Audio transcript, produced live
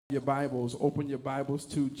Your Bibles, open your Bibles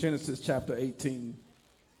to Genesis chapter 18.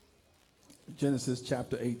 Genesis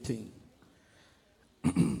chapter 18.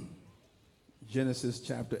 Genesis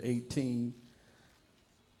chapter 18,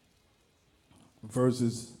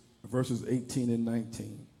 verses 18 and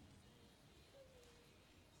 19.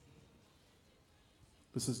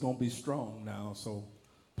 This is going to be strong now, so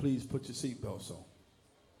please put your seatbelts on.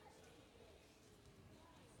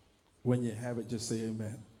 When you have it, just say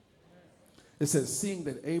amen. It says, seeing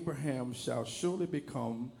that Abraham shall surely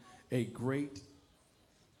become a great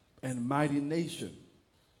and mighty nation,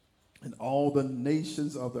 and all the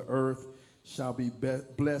nations of the earth shall be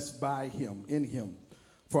blessed by him, in him.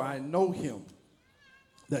 For I know him,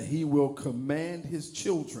 that he will command his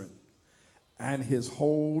children and his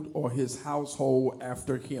hold or his household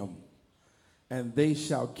after him, and they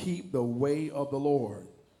shall keep the way of the Lord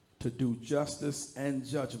to do justice and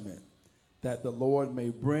judgment, that the Lord may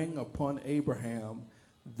bring upon Abraham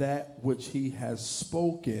that which he has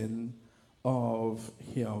spoken of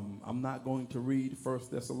him. I'm not going to read 1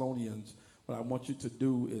 Thessalonians. What I want you to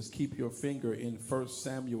do is keep your finger in 1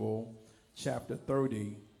 Samuel chapter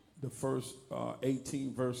 30, the first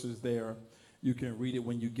 18 verses there. You can read it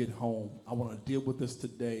when you get home. I want to deal with this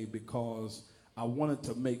today because I wanted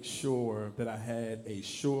to make sure that I had a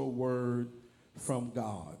sure word from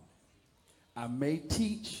God. I may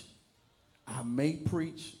teach, I may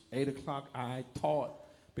preach. 8 o'clock I taught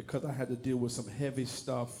because I had to deal with some heavy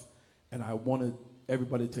stuff, and I wanted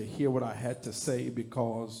everybody to hear what I had to say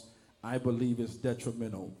because I believe it's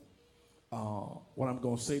detrimental. What I'm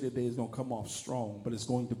going to say today is going to come off strong, but it's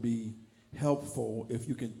going to be helpful if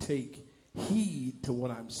you can take heed to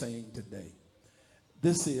what I'm saying today.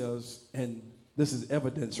 This is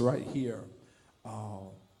evidence right here.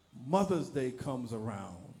 Mother's Day comes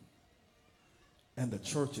around, and the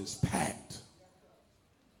church is packed.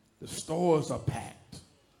 The stores are packed.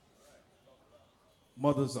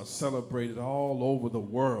 Mothers are celebrated all over the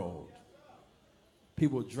world.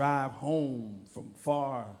 People drive home from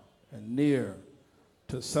far and near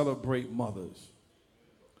to celebrate mothers.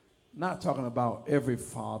 Not talking about every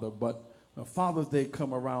father, but when Father's Day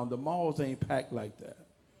come around, the malls ain't packed like that.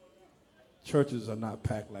 Churches are not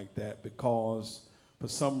packed like that because for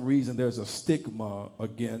some reason there's a stigma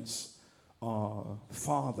against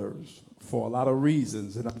fathers for a lot of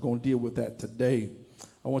reasons, and I'm going to deal with that today.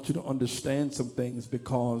 I want you to understand some things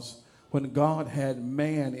because when God had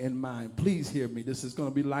man in mind, please hear me, this is going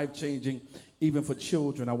to be life-changing even for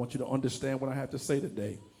children. I want you to understand what I have to say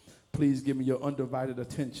today. Please give me your undivided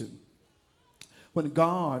attention. When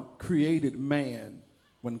God created man,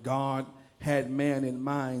 when God had man in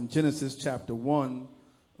mind, Genesis chapter 1,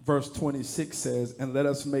 verse 26 says, and let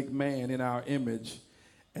us make man in our image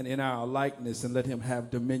and in our likeness, and let him have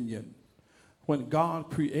dominion. When God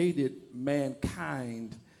created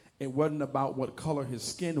mankind, it wasn't about what color his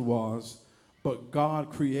skin was, but God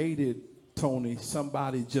created, Tony,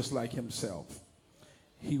 somebody just like himself.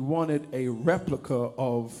 He wanted a replica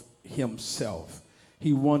of himself.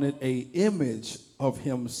 He wanted an image of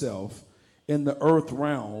himself in the earth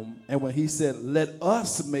realm. And when he said, let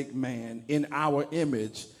us make man in our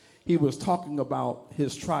image, he was talking about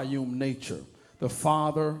his triune nature. The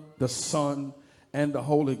Father, the Son, and the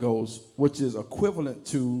Holy Ghost, which is equivalent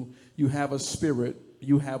to you have a spirit,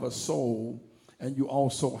 you have a soul, and you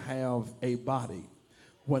also have a body.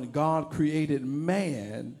 When God created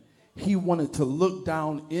man, he wanted to look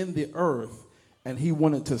down in the earth, and he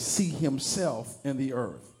wanted to see himself in the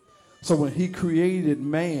earth. So when he created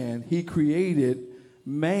man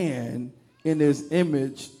in his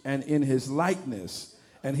image and in his likeness.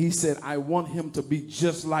 And he said, I want him to be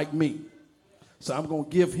just like me. So I'm going to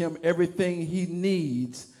give him everything he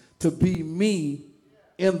needs to be me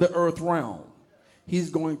in the earth realm. He's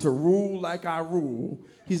going to rule like I rule.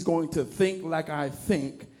 He's going to think like I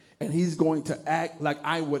think. And he's going to act like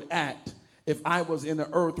I would act if I was in the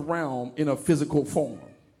earth realm in a physical form.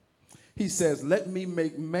 He says, let me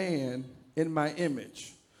make man in my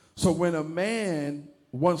image. So when a man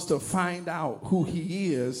wants to find out who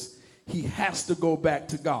he is, he has to go back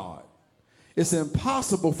to God. It's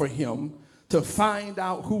impossible for him to find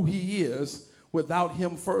out who he is without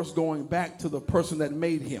him first going back to the person that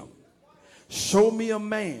made him. Show me a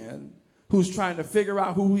man who's trying to figure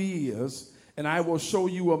out who he is, and I will show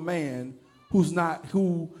you a man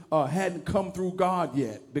who hadn't come through God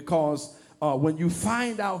yet. Because when you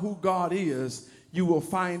find out who God is, you will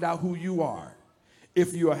find out who you are.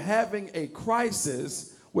 If you're having a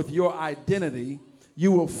crisis with your identity,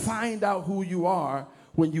 you will find out who you are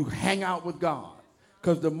when you hang out with God.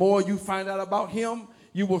 Because the more you find out about him,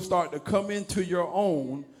 you will start to come into your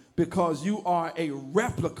own because you are a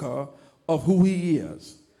replica of who he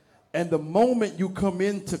is. And the moment you come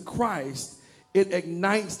into Christ, it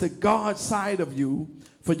ignites the God side of you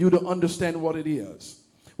for you to understand what it is.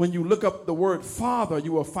 When you look up the word Father,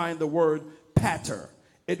 you will find the word pater.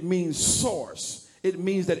 It means source. It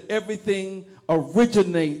means that everything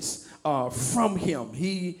originates from him.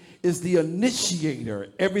 He is the initiator.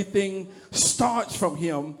 Everything starts from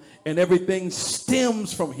him and everything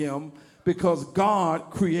stems from him, because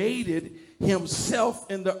God created himself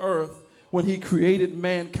in the earth when he created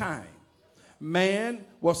mankind. Man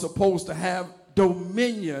was supposed to have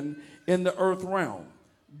dominion in the earth realm.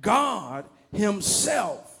 God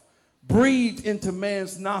himself breathed into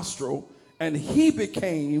man's nostril and he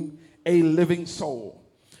became a living soul.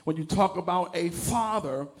 When you talk about a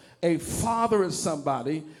father is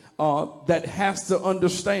somebody that has to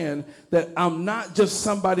understand that I'm not just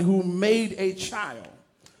somebody who made a child,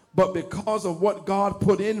 but because of what God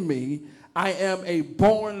put in me, I am a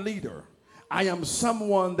born leader. I am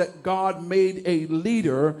someone that God made a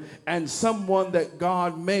leader and someone that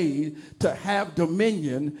God made to have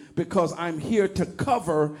dominion, because I'm here to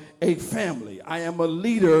cover a family. I am a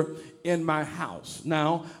leader in my house.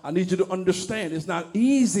 Now, I need you to understand, it's not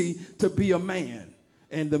easy to be a man.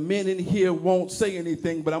 And the men in here won't say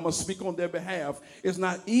anything, but I'm going to speak on their behalf. It's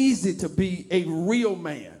not easy to be a real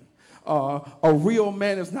man. A real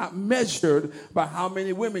man is not measured by how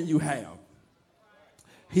many women you have.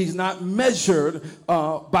 He's not measured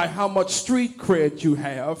by how much street cred you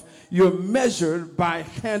have. You're measured by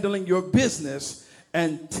handling your business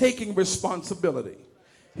and taking responsibility.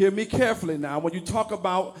 Hear me carefully now. When you talk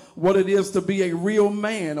about what it is to be a real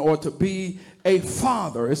man or to be a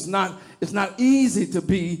father, it's not easy to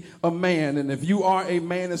be a man. And if you are a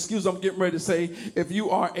man, I'm getting ready to say, if you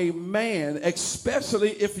are a man,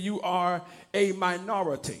 especially if you are a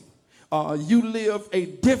minority, you live a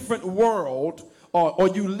different world, or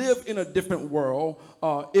you live in a different world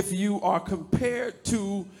if you are compared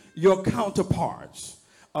to your counterparts.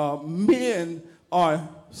 Men are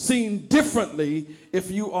seen differently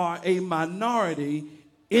if you are a minority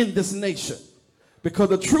in this nation. Because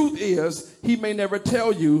the truth is, he may never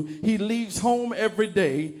tell you, he leaves home every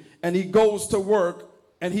day and he goes to work,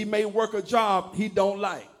 and he may work a job he don't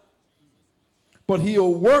like, but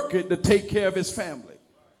he'll work it to take care of his family.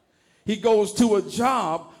 He goes to a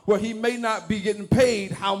job where he may not be getting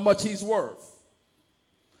paid how much he's worth,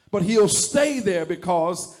 but he'll stay there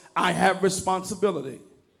because I have responsibility.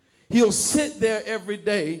 He'll sit there every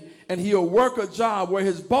day and he'll work a job where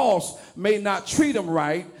his boss may not treat him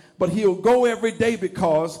right, but he'll go every day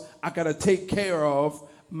because I got to take care of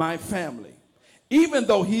my family. Even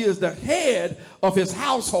though he is the head of his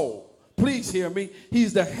household, please hear me,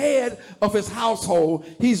 he's the head of his household,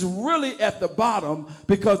 he's really at the bottom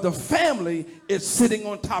because the family is sitting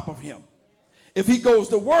on top of him. If he goes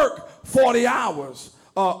to work 40 hours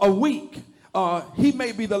a week, he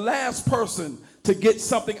may be the last person to get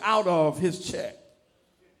something out of his check.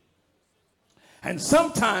 And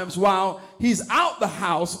sometimes while he's out the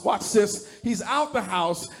house, watch this, he's out the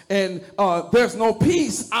house and there's no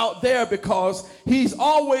peace out there because he's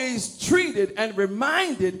always treated and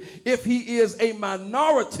reminded, if he is a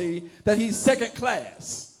minority, that he's second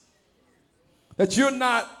class, that you're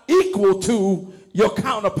not equal to your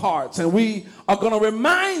counterparts, and we are going to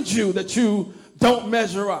remind you that you don't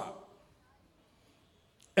measure up.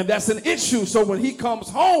 And that's an issue. So when he comes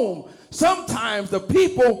home, sometimes the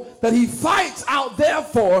people that he fights out there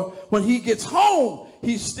for, when he gets home,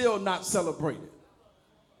 he's still not celebrated.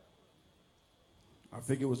 I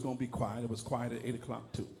figured it was going to be quiet. It was quiet at 8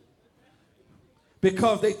 o'clock too.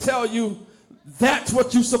 Because they tell you that's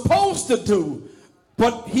what you're supposed to do.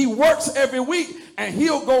 But he works every week and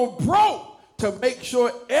he'll go broke to make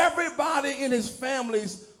sure everybody in his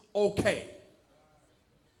family's okay.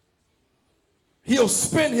 He'll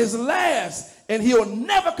spend his last and he'll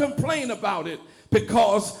never complain about it,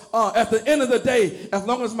 because at the end of the day, as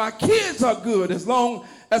long as my kids are good, as long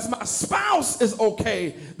as my spouse is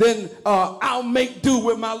okay, then I'll make do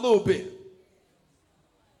with my little bit.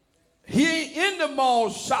 He ain't in the mall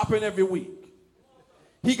shopping every week.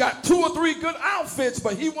 He got 2 or 3 good outfits,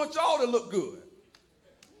 but he wants y'all to look good.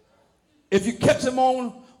 If you catch him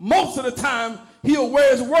on, most of the time, he'll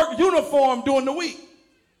wear his work uniform during the week.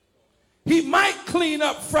 He might clean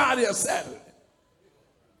up Friday or Saturday,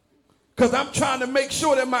 because I'm trying to make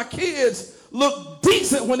sure that my kids look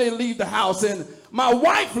decent when they leave the house, and my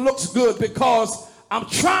wife looks good because I'm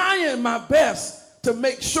trying my best to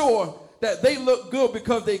make sure that they look good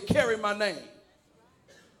because they carry my name.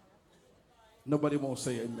 Nobody won't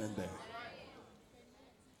say amen there.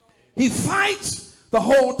 He fights the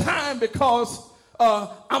whole time because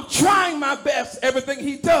I'm trying my best. Everything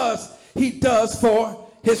he does for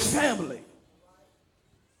his family.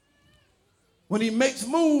 When he makes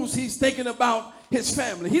moves, he's thinking about his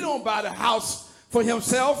family. He don't buy the house for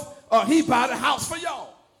himself. He buy the house for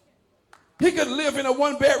y'all. He could live in a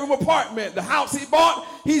one-bedroom apartment. The house he bought,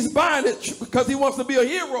 he's buying it because he wants to be a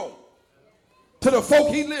hero to the folk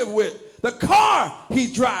he live with. The car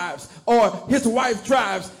he drives or his wife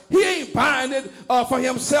drives, he ain't buying it for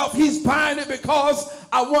himself. He's buying it because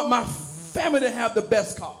I want my family to have the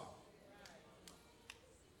best car.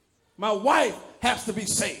 My wife has to be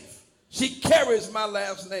safe. She carries my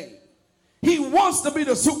last name. He wants to be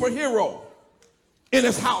the superhero in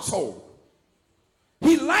his household.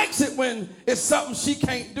 He likes it when it's something she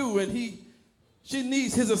can't do and she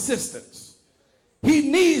needs his assistance. He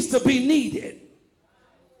needs to be needed.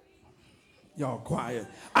 Y'all quiet.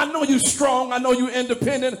 I know you're strong. I know you're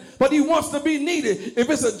independent, but he wants to be needed. If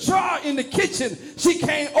it's a jar in the kitchen she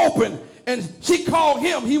can't open and she called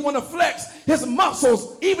him, he want to flex his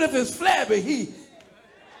muscles, even if it's flabby.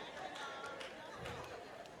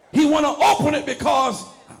 He want to open it because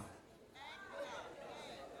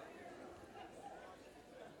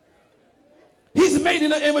he's made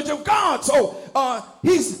in the image of God. So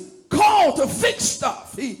he's called to fix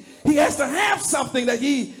stuff. He has to have something that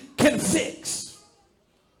he can fix.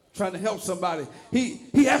 Trying to help somebody.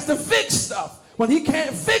 He has to fix stuff. When he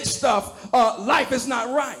can't fix stuff, life is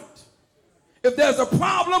not right. If there's a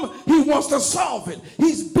problem, he wants to solve it.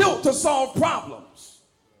 He's built to solve problems.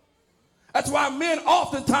 That's why men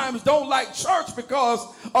oftentimes don't like church, because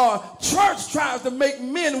church tries to make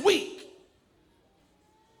men weak.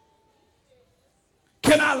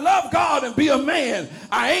 Can I love God and be a man?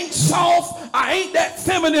 I ain't soft. I ain't that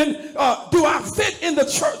feminine. Do I fit in the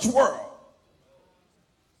church world?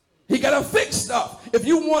 He got to fix stuff. If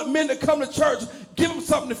you want men to come to church, give them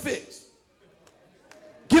something to fix.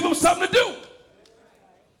 Give them something to do.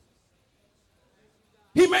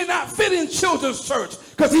 He may not fit in children's church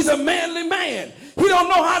because he's a manly man. He don't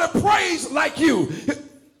know how to praise like you.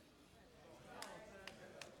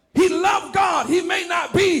 He loves God. He may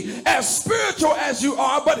not be as spiritual as you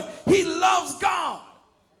are, but he loves God.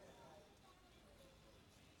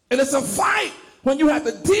 And it's a fight when you have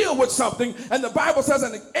to deal with something. And the Bible says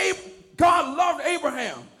that God loved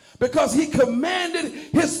Abraham because he commanded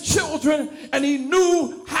his children and he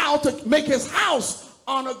knew how to make his house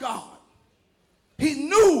honor God. He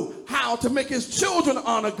knew how to make his children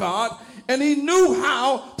honor God, and he knew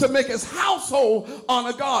how to make his household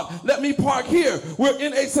honor God. Let me park here. We're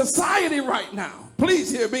in a society right now.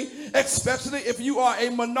 Please hear me, especially if you are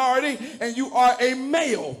a minority and you are a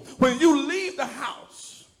male. When you leave the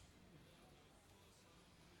house,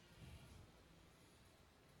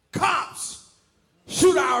 cops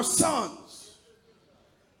shoot our sons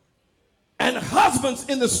and husbands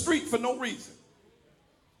in the street for no reason.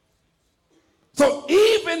 So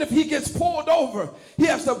even if he gets pulled over, he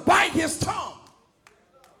has to bite his tongue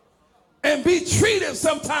and be treated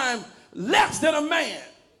sometimes less than a man.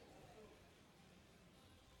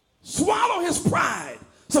 Swallow his pride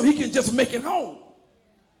so he can just make it home.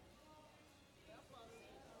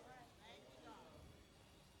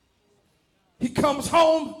 He comes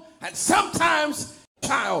home and sometimes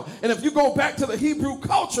child. And if you go back to the Hebrew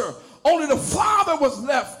culture, only the father was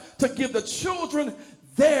left to give the children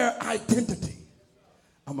their identity.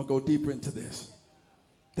 I'm going to go deeper into this.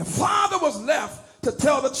 The father was left to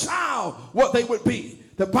tell the child what they would be.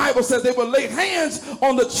 The Bible says they would lay hands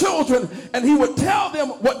on the children and he would tell them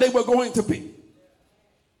what they were going to be.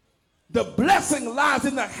 The blessing lies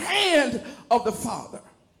in the hand of the father.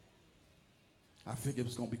 I figured it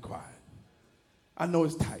was going to be quiet. I know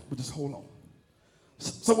it's tight, but just hold on.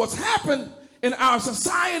 So what's happened in our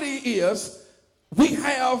society is we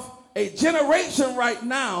have a generation right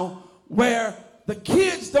now where the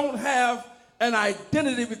kids don't have an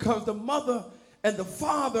identity because the mother and the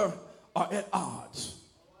father are at odds.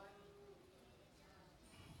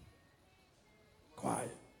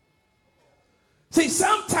 Quiet. See,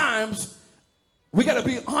 sometimes we got to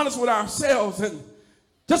be honest with ourselves, and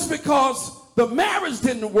just because the marriage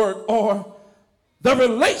didn't work or the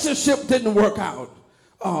relationship didn't work out,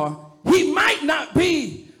 he might not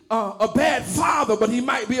be a bad father, but he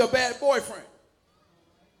might be a bad boyfriend.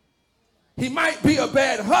 He might be a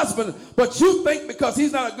bad husband, but you think because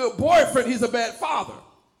he's not a good boyfriend, he's a bad father.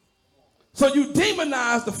 So you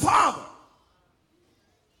demonize the father.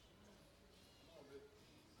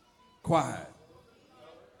 Quiet.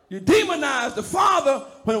 You demonize the father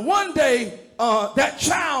when one day that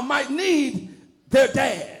child might need their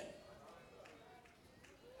dad.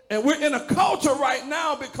 And we're in a culture right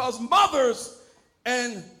now because mothers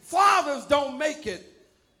and fathers don't make it.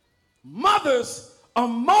 Mothers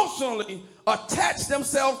emotionally attach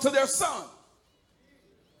themselves to their son.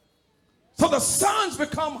 So the sons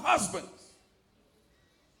become husbands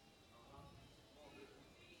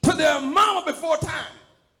to their mama before time.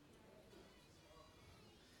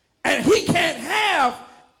 And he can't have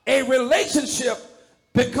a relationship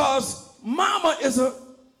because mama is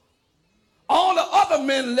all the other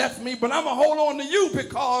men left me, but I'm going to hold on to you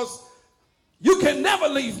because you can never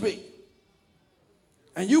leave me.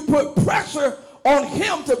 And you put pressure on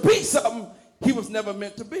him to be something he was never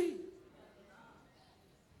meant to be.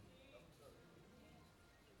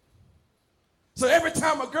 So every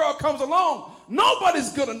time a girl comes along,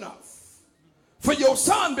 nobody's good enough for your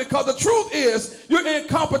son, because the truth is you're in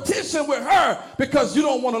competition with her because you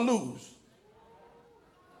don't want to lose.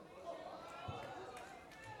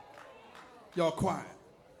 Y'all quiet.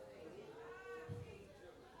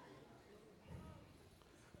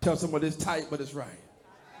 Tell someone it's tight, but it's right.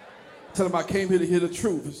 Tell them I came here to hear the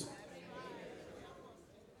truth.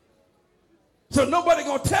 So nobody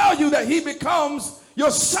gonna tell you that your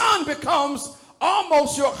son becomes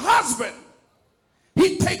almost your husband.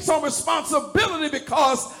 He takes on responsibility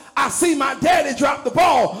because I see my daddy drop the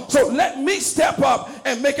ball, so let me step up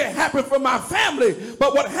and make it happen for my family.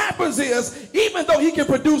 But what happens is, even though he can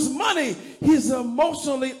produce money, he's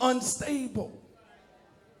emotionally unstable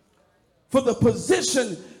for the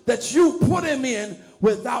position that you put him in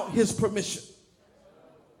without his permission.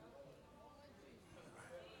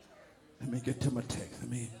 Let me get to my text.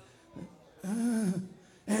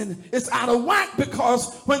 And it's out of whack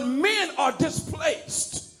because when men are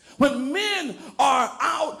displaced, when men are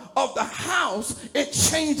out of the house, it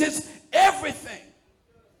changes everything.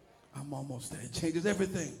 I'm almost there. It changes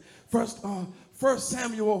everything. First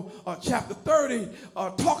Samuel chapter 30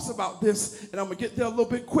 talks about this, and I'm going to get there a little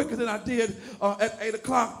bit quicker than I did at 8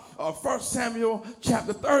 o'clock. 1 Samuel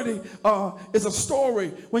chapter 30 is a story.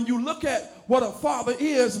 When you look at what a father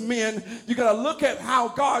is, men, you got to look at how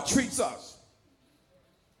God treats us.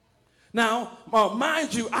 Now,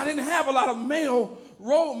 mind you, I didn't have a lot of male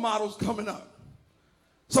role models coming up.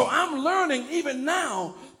 So I'm learning even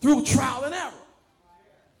now through trial and error.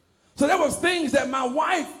 So there was things that my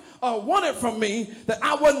wife wanted from me that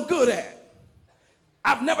I wasn't good at.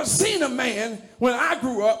 I've never seen a man, when I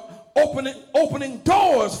grew up, opening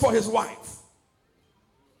doors for his wife.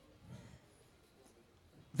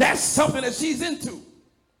 That's something that she's into.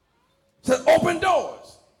 Said, open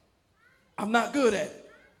doors. I'm not good at it.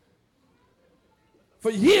 For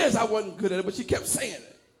years I wasn't good at it, but she kept saying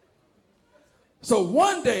it. So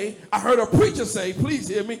one day I heard a preacher say, please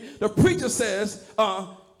hear me, the preacher says,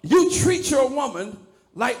 you treat your woman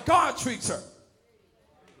like God treats her.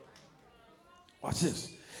 Watch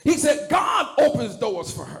this. He said, God opens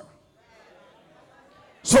doors for her.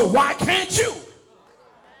 So why can't you?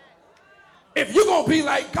 If you're going to be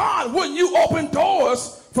like God, wouldn't you open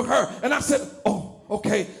doors for her? And I said, oh,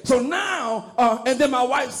 okay. So now, and then my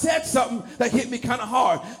wife said something that hit me kind of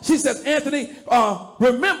hard. She says, Anthony,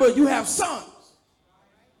 remember you have sons.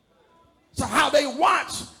 So how they'll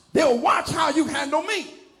watch how you handle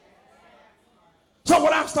me. So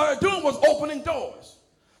what I started doing was opening doors.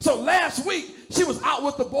 So last week, she was out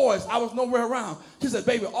with the boys. I was nowhere around. She said,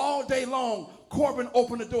 baby, all day long, Corbin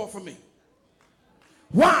opened the door for me.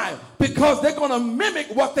 Why? Because they're going to mimic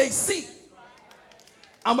what they see.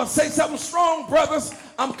 I'm going to say something strong, brothers.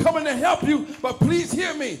 I'm coming to help you, but please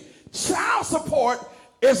hear me. Child support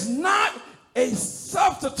is not a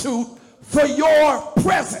substitute for your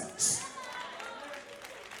presence.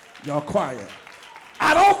 Y'all quiet.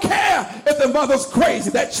 I don't care if the mother's crazy.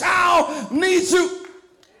 That child needs you.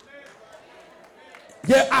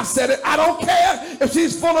 Yeah, I said it. I don't care if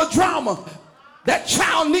she's full of drama. That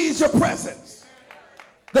child needs your presence.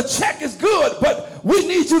 The check is good, but we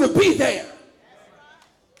need you to be there.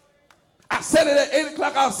 I said it at 8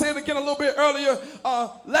 o'clock. I'll say it again a little bit earlier.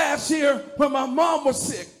 Last year when my mom was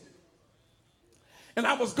sick and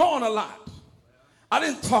I was gone a lot. I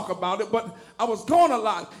didn't talk about it, but I was gone a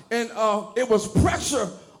lot. And it was pressure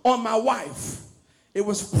on my wife. It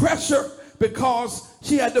was pressure because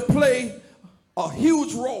she had to play a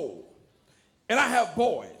huge role. And I have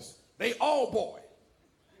boys. They all boys.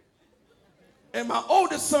 And my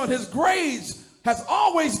oldest son, his grades has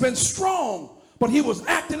always been strong, but he was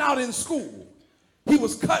acting out in school. He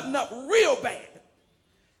was cutting up real bad.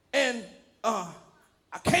 And I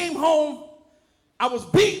came home. I was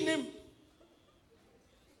beating him.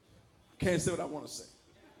 I can't say what I want to say.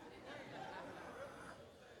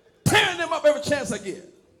 Tearing him up every chance I get.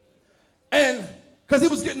 And because he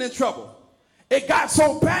was getting in trouble. It got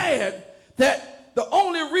so bad that the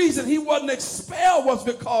only reason he wasn't expelled was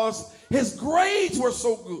because his grades were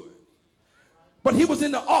so good. but he was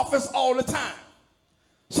in the office all the time.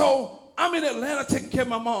 So I'm in Atlanta taking care of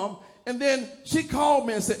my mom, and then she called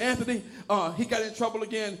me and said, Anthony, he got in trouble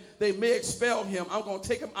again. They may expel him. I'm going to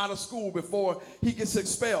take him out of school before he gets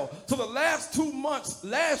expelled. So the last 2 months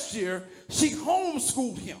last year, she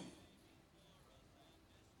homeschooled him.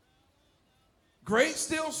 Grades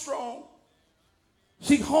still strong.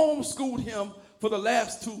 She homeschooled him for the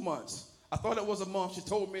last 2 months. I thought it was a month. She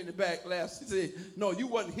told me in the back she said, no, you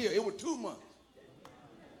wasn't here. It was 2 months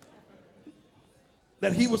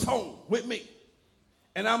that he was home with me.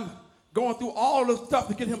 And I'm going through all the stuff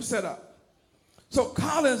to get him set up. So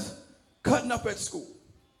Colin's cutting up at school.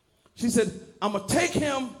 She said, I'm going to take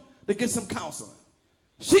him to get some counseling.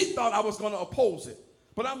 She thought I was going to oppose it.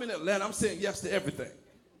 But I'm in Atlanta. I'm saying yes to everything.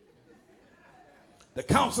 The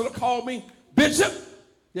counselor called me, Bishop.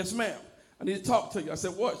 Yes, ma'am. I need to talk to you. I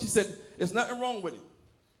said, what? She said, there's nothing wrong with him.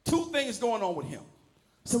 2 things going on with him.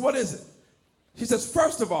 I said, what is it? She says,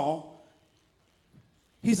 first of all,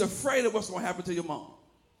 he's afraid of what's going to happen to your mom.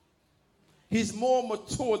 He's more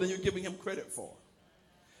mature than you're giving him credit for.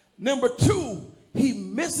 Number 2, he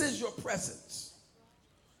misses your presence.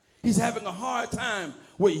 He's having a hard time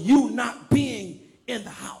with you not being in the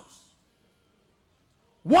house.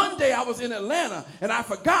 One day I was in Atlanta and I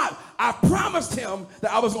forgot. I promised him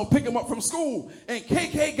that I was going to pick him up from school. And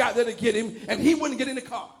KK got there to get him and he wouldn't get in the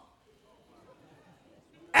car.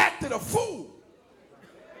 Acted a fool.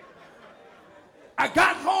 I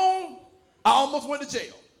got home. I almost went to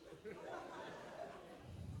jail.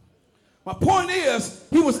 My point is,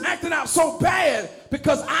 he was acting out so bad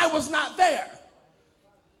because I was not there.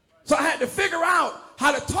 So I had to figure out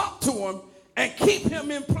how to talk to him and keep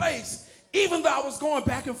him in place, even though I was going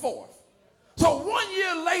back and forth. So 1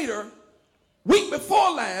 year later, week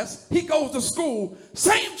before last, he goes to school,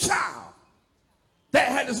 same child that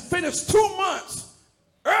had to finish 2 months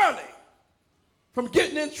early from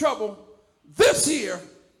getting in trouble. This year,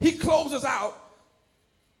 he closes out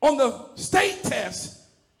on the state test,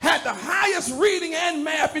 had the highest reading and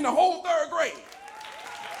math in the whole 3rd grade.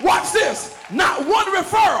 Watch this, not one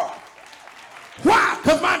referral. Why?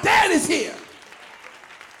 Because my dad is here.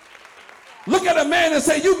 Look at a man and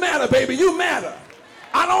say, you matter, baby, you matter.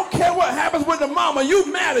 I don't care what happens with the mama,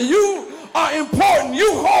 you matter. You are important.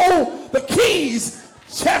 You hold the keys.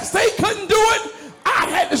 Chess, they couldn't do it. I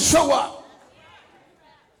had to show up.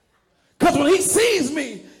 Because when he sees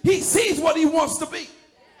me, he sees what he wants to be.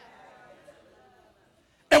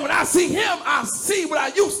 And when I see him, I see what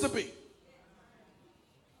I used to be.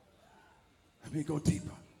 Let me go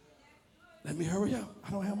deeper. Let me hurry up.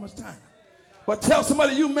 I don't have much time. But tell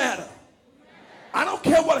somebody you matter. I don't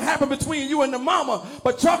care what happened between you and the mama,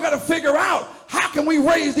 but y'all got to figure out how can we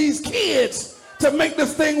raise these kids to make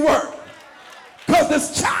this thing work. Because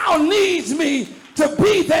this child needs me to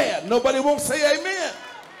be there. Nobody won't say amen.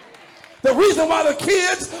 The reason why the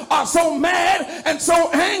kids are so mad and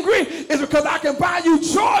so angry is because I can buy you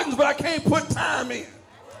Jordans, but I can't put time in.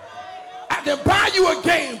 I can buy you a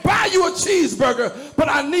game, buy you a cheeseburger, but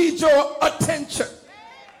I need your attention.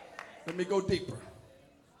 Let me go deeper.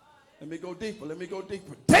 Let me go deeper. Let me go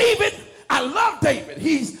deeper. David, I love David.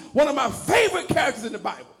 He's one of my favorite characters in the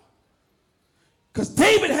Bible. Because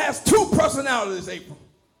David has 2 personalities, April.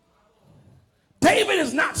 David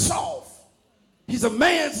is not soft. He's a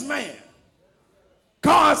man's man.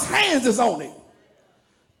 God's hands is on him.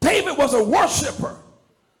 David was a worshiper.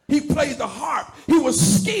 He played the harp. He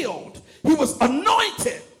was skilled. He was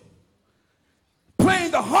anointed. Playing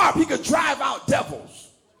the harp, he could drive out devils.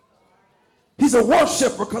 He's a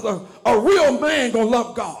worshiper because a real man gonna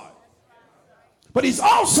love God. But he's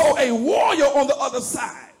also a warrior on the other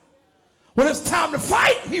side. When it's time to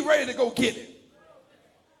fight, he ready to go get it.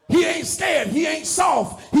 He ain't scared. He ain't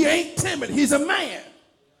soft. He ain't timid. He's a man.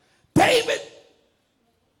 David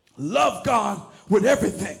loved God with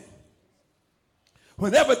everything.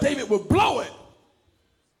 Whenever David would blow it,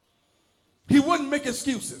 he wouldn't make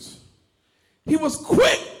excuses. He was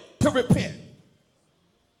quick to repent.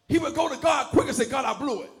 He would go to God quick and say, God, I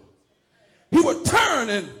blew it. He would turn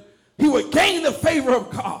and he would gain the favor of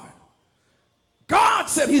God. God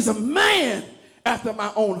said he's a man after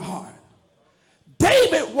my own heart.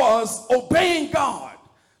 David was obeying God.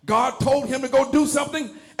 God told him to go do something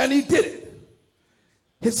and he did it.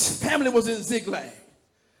 His family was in Ziklag.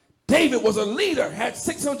 David was a leader, had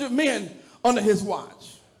 600 men under his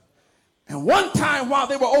watch. And one time while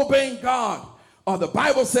they were obeying God, the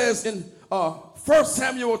Bible says in 1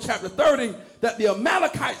 Samuel chapter 30 that the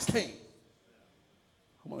Amalekites came.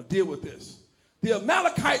 I'm going to deal with this. The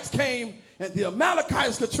Amalekites came, and the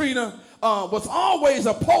Amalekites, Katrina, was always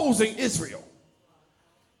opposing Israel.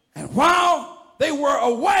 And while they were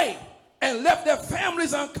away, and left their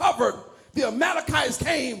families uncovered, the Amalekites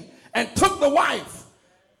came and took the wife,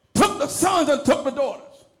 took the sons and took the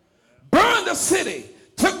daughters, burned the city,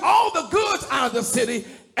 took all the goods out of the city,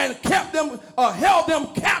 and kept them, held them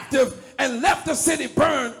captive, and left the city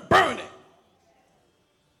burning.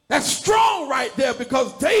 That's strong right there,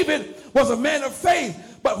 because David was a man of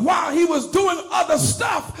faith. But while he was doing other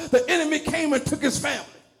stuff, the enemy came and took his family.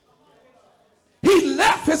 He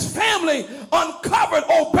left his family uncovered,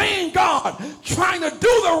 obeying God, trying to do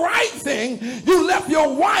the right thing. You left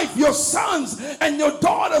your wife, your sons, and your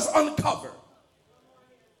daughters uncovered.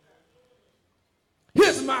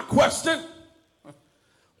 Here's my question.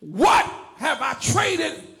 What have I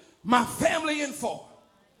traded my family in for?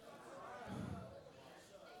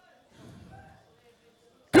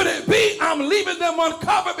 Could it be I'm leaving them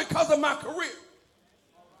uncovered because of my career?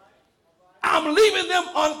 I'm leaving them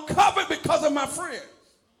uncovered because of my friends.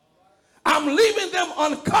 I'm leaving them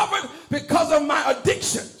uncovered because of my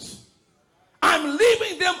addictions. I'm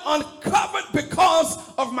leaving them uncovered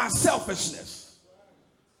because of my selfishness.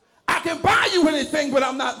 I can buy you anything, but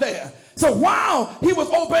I'm not there. So while he was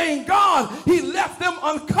obeying God, he left them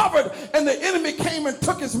uncovered, and the enemy came and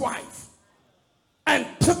took his wife and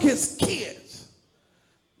took his kids.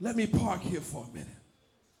 Let me park here for a minute.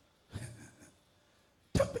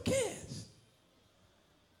 Took the kids.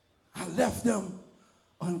 I left them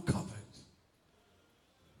uncovered.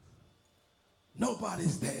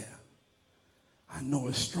 Nobody's there. I know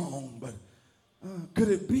it's strong, but could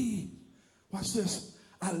it be, watch this,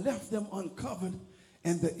 I left them uncovered,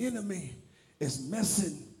 and the enemy is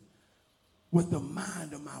messing with the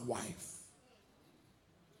mind of my wife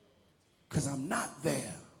because I'm not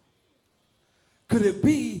there? Could it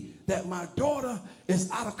be that my daughter is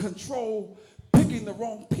out of control, picking the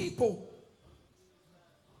wrong people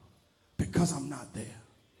because I'm not there?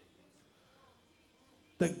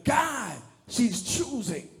 The guy she's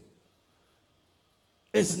choosing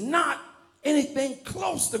is not anything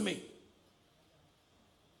close to me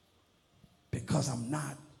because I'm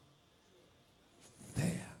not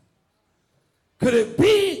there. Could it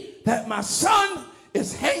be that my son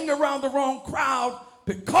is hanging around the wrong crowd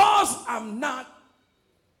because I'm not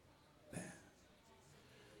there?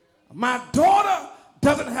 My daughter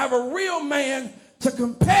doesn't have a real man to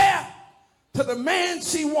compare to the man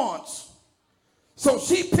she wants, so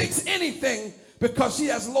she picks anything because she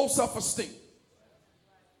has low self-esteem.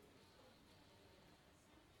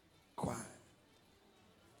 Quiet.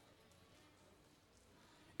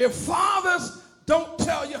 If fathers don't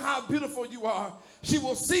tell you how beautiful you are, she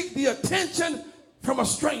will seek the attention from a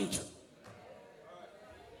stranger.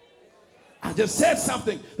 I just said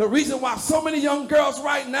something. The reason why so many young girls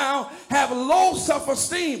right now have low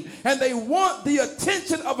self-esteem and they want the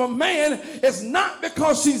attention of a man is not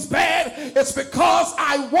because she's bad. It's because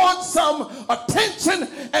I want some attention,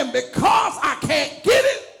 and because I can't get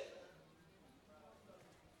it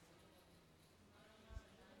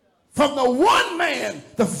from the one man,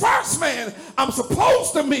 the first man I'm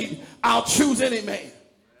supposed to meet, I'll choose any man.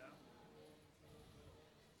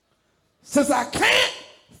 Since I can't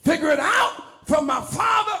figure it out from my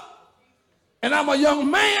father, and I'm a young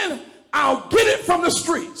man, I'll get it from the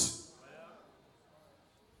streets.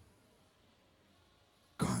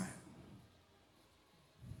 God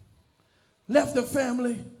left the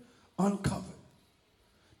family uncovered.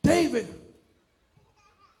 David,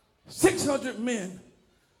 600 men,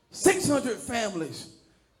 600 families,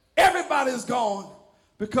 everybody's gone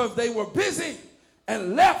because they were busy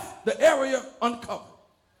and left the area uncovered.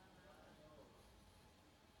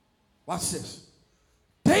 Watch this.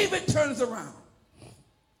 David turns around.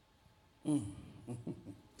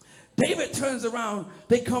 David turns around.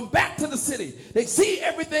 They come back to the city. They see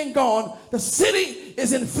everything gone. The city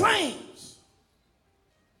is in flames.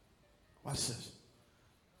 Watch this.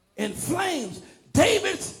 In flames.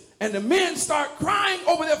 David and the men start crying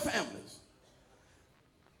over their families.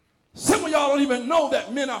 Some of y'all don't even know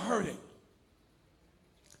that men are hurting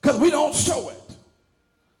because we don't show it.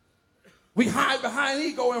 We hide behind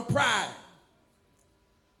ego and pride.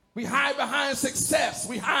 We hide behind success.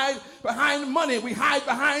 We hide behind money. We hide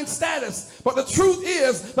behind status. But the truth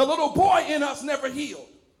is, the little boy in us never healed.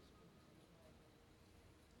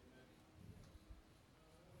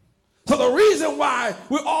 So the reason why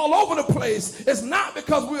we're all over the place is not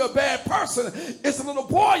because we're a bad person. It's the little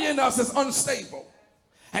boy in us that's unstable.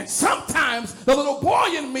 And sometimes the little boy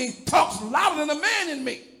in me talks louder than the man in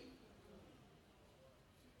me.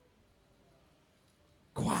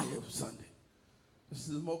 Quiet Sunday. This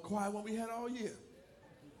is the most quiet one we had all year.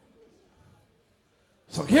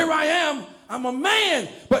 So here I am. I'm a man,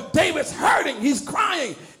 but David's hurting. He's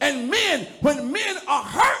crying. And men, when men are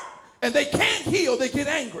hurt, and they can't heal, they get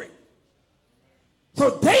angry.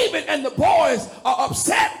 So David and the boys are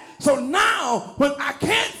upset. So now when I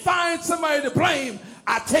can't find somebody to blame,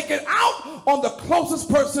 I take it out on the closest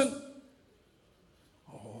person.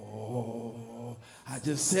 Oh, I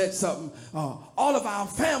just said something. All of our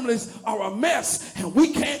families are a mess and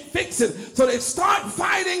we can't fix it. So they start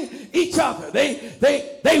fighting each other.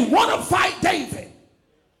 They want to fight David.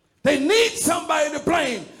 They need somebody to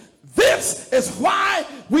blame. This is why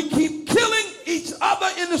we keep killing each other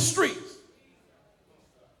in the streets.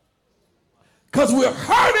 Because we're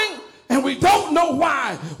hurting and we don't know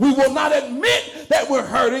why. We will not admit that we're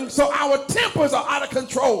hurting, so our tempers are out of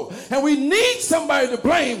control. And we need somebody to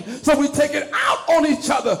blame, so we take it out on each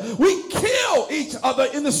other. We kill each other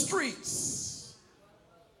in the streets.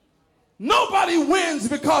 Nobody wins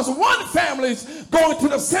because one family's going to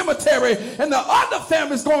the cemetery and the other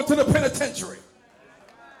family's going to the penitentiary.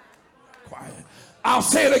 Quiet. I'll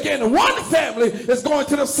say it again. One family is going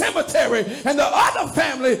to the cemetery and the other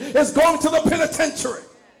family is going to the penitentiary.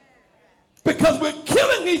 Because we're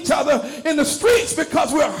killing each other in the streets,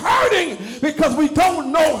 because we're hurting, because we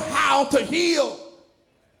don't know how to heal.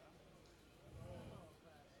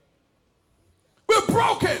 We're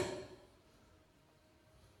broken.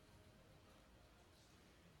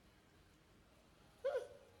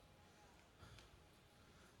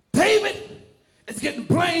 David is getting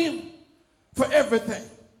blamed for everything.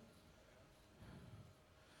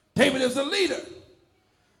 David is a leader.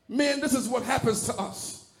 Men, this is what happens to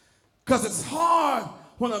us. Because it's hard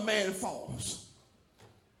when a man falls.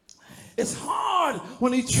 It's hard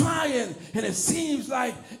when he's trying and it seems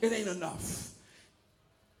like it ain't enough.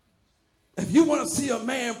 If you want to see a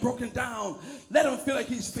man broken down, let him feel like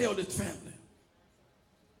he's failed his family.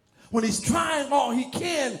 When he's trying all he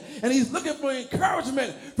can and he's looking for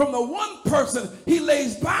encouragement from the one person he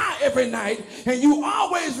lays by every night, and you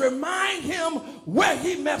always remind him where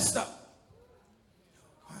he messed up.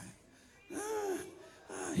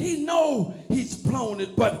 He know he's blown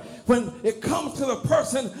it, but when it comes to the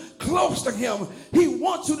person close to him, he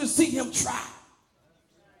wants you to see him try.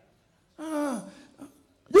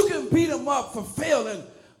 You can beat him up for failing,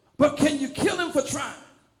 but can you kill him for trying?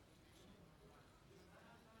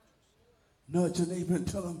 Nudge your neighbor and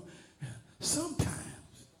tell him,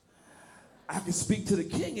 sometimes I can speak to the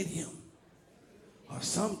king in him, or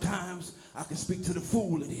sometimes I can speak to the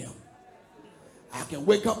fool in him. I can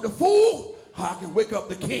wake up the fool, or I can wake up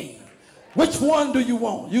the king. Which one do you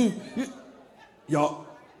want? Y'all,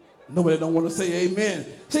 nobody don't want to say amen.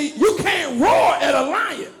 See, you can't roar at a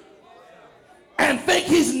lion and think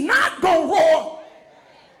he's not going to roar.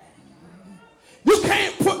 You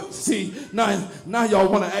can't put, see, now y'all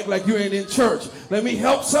want to act like you ain't in church. Let me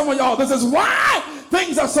help some of y'all. This is why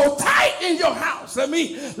things are so tight in your house. Let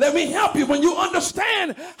me help you. When you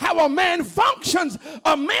understand how a man functions,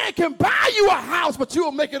 a man can buy you a house, but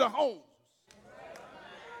you'll make it a home.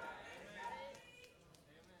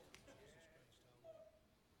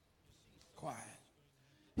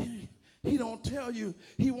 He don't tell you,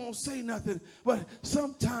 he won't say nothing, but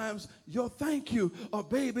sometimes your thank you or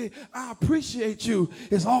baby, I appreciate you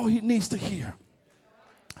is all he needs to hear.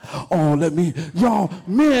 Oh, y'all,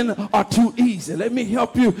 men are too easy. Let me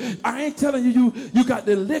help you. I ain't telling you got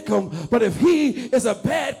to lick him, but if he is a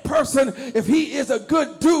bad person, if he is a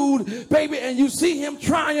good dude, baby, and you see him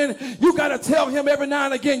trying, you got to tell him every now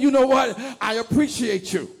and again, you know what, I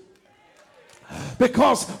appreciate you.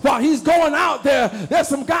 Because while he's going out there, there's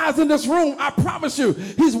some guys in this room, I promise you,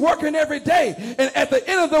 he's working every day. And at the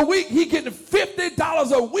end of the week, he getting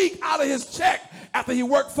 $50 a week out of his check after he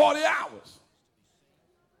worked 40 hours.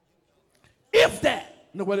 If that.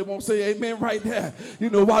 Nobody won't say amen right there. You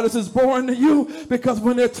know why this is boring to you? Because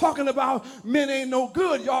when they're talking about men ain't no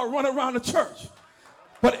good, y'all run around the church.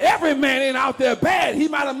 But every man ain't out there bad. He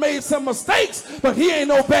might have made some mistakes, but he ain't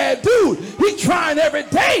no bad dude. He trying every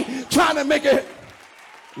day, trying to make it.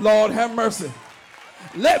 Lord have mercy.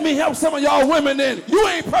 Let me help some of y'all women then. You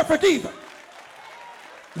ain't perfect either.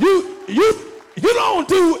 You don't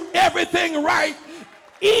do everything right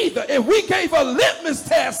either. If we gave a litmus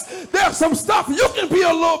test, there's some stuff you can be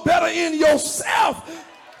a little better in yourself.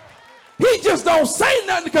 He just don't say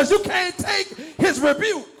nothing because you can't take his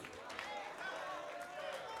rebuke.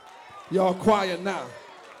 Y'all quiet now.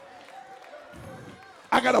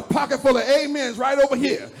 I got a pocket full of amens right over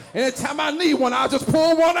here. Anytime I need one, I'll just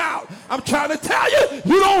pull one out. I'm trying to tell you,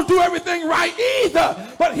 you don't do everything right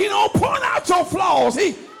either. But he don't point out your flaws.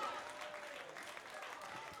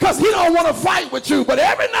 because he don't want to fight with you. But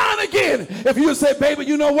every now and again, if you say, baby,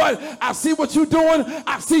 you know what? I see what you're doing.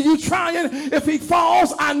 I see you trying. If he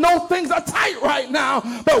falls, I know things are tight right now,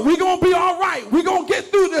 but we're going to be all right. We're going to get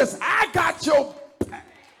through this. I got your back.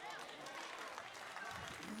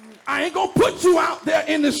 I ain't going to put you out there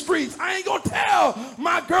in the streets. I ain't going to tell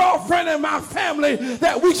my girlfriend and my family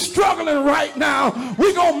that we struggling right now.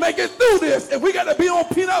 We're going to make it through this. If we got to be on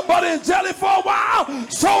peanut butter and jelly for a while,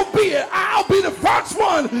 so be it. I'll be the first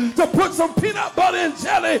one to put some peanut butter and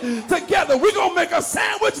jelly together. We're going to make a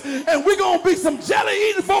sandwich, and we're going to be some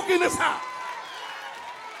jelly-eating folk in this house.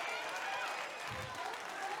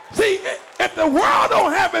 See, if the world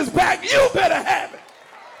don't have his back, you better have it.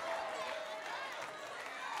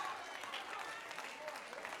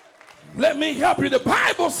 Let me help you. The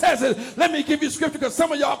Bible says it. Let me give you scripture, because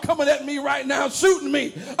some of y'all coming at me right now shooting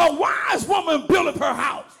me. A wise woman buildeth her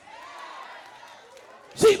house.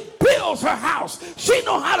 She builds her house. She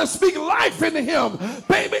know how to speak life into him.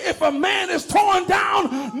 Baby, if a man is torn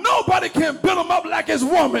down, nobody can build him up like his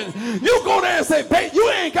woman. You go there and say, baby, you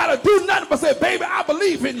ain't got to do nothing but say, baby, I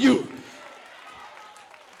believe in you.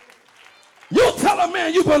 You tell a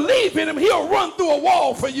man you believe in him, he'll run through a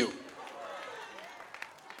wall for you.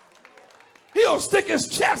 He'll stick his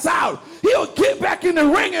chest out. He'll get back in the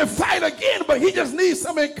ring and fight again, but he just needs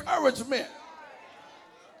some encouragement.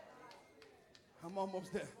 I'm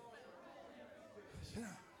almost there. Sit down.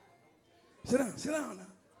 Sit down. Sit down now.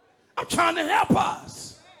 I'm trying to help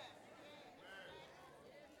us.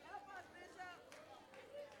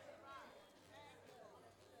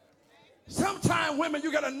 Sometimes women,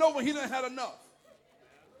 you got to know when he done had enough.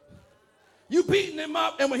 You beating him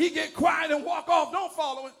up, and when he get quiet and walk off, don't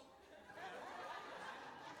follow him.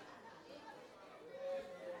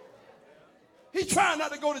 He trying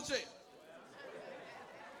not to go to jail.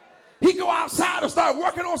 He go outside and start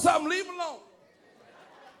working on something, leave him alone.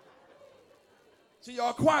 See,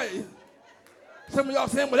 y'all quiet. Some of y'all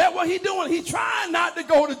saying, well, that's what he doing. He trying not to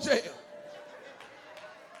go to jail.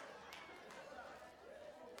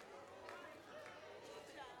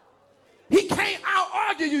 He can't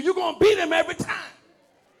out-argue you. You're going to beat him every time.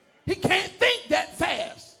 He can't think that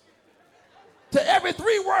fast. To every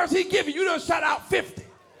 3 words he give you, you done shut out 50.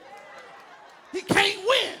 He can't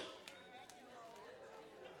win.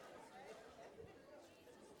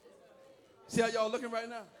 See how y'all looking right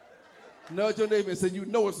now? Nudge your neighbor and say, you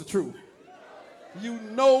know it's the truth. You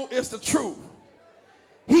know it's the truth.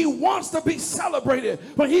 He wants to be celebrated.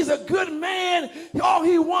 When he's a good man, all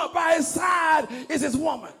he wants by his side is his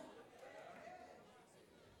woman.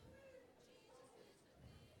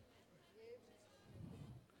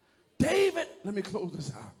 David, let me close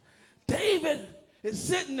this out. David is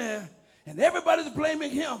sitting there, and everybody's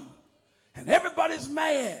blaming him, and everybody's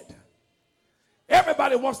mad.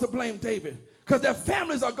 Everybody wants to blame David because their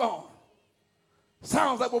families are gone.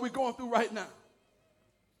 Sounds like what we're going through right now.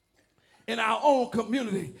 In our own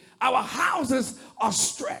community, our houses are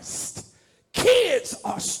stressed. Kids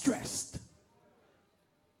are stressed.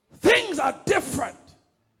 Things are different.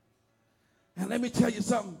 And let me tell you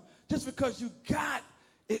something. Just because you got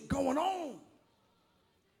it going on,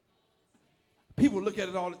 people look at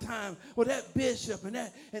it all the time. Well, that bishop and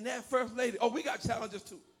that first lady. Oh, we got challenges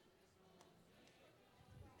too.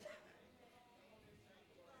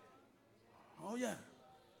 Oh, yeah.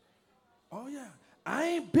 Oh, yeah. I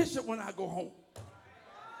ain't bishop when I go home.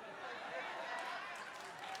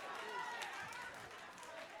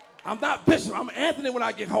 I'm not bishop. I'm Anthony when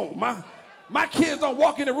I get home. My kids don't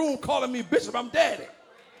walk in the room calling me bishop. I'm daddy.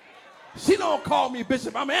 She don't call me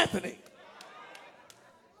bishop. I'm Anthony.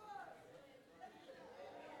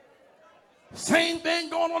 Same thing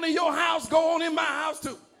going on in your house, go on in my house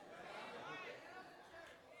too.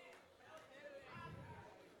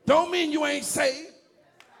 Don't mean you ain't saved.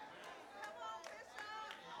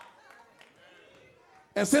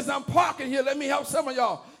 And since I'm parking here, let me help some of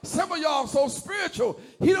y'all. Some of y'all are so spiritual.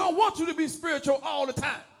 He don't want you to be spiritual all the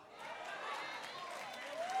time.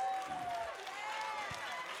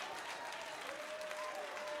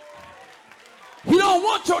 He don't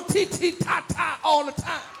want your ta-ta all the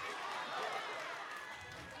time.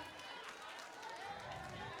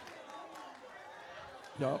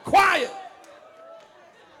 Y'all quiet.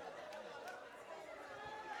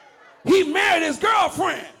 He married his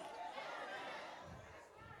girlfriend.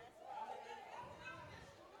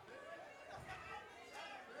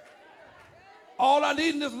 All I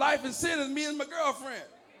need in this life is sin is me and my girlfriend.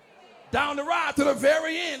 Down the ride to the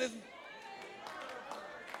very end.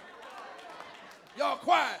 Y'all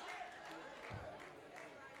quiet.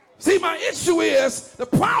 See, my issue is the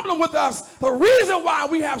problem with us, the reason why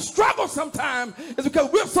we have struggle sometimes is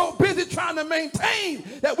because we're so busy trying to maintain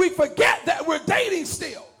that we forget that we're dating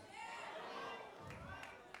still.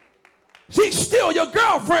 She's still your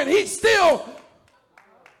girlfriend. He's still.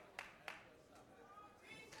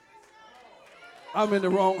 I'm in the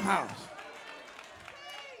wrong house.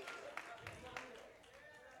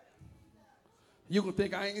 You can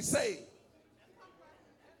think I ain't saved.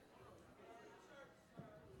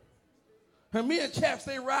 And me and Chaps,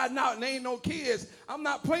 they riding out and there ain't no kids. I'm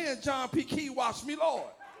not playing John P. Key, Wash Me, Lord.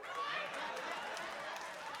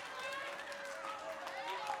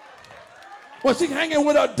 When she hanging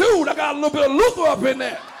with a dude, I got a little bit of Luther up in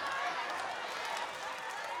there.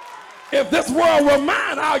 If this world were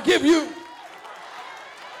mine, I'll give you.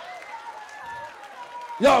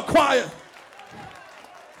 Y'all quiet.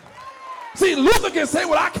 See, Luther can say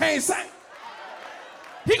what I can't say.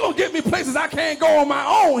 He gonna get me places I can't go on my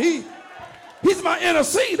own. He's my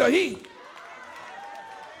interceder.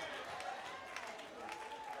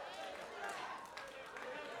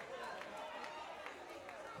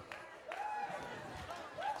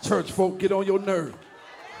 Church folk, get on your nerve.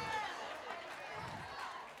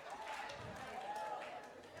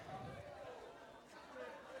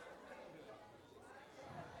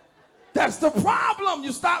 That's the problem.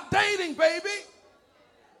 You stop dating, baby.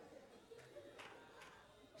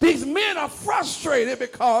 These men are frustrated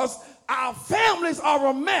because our families are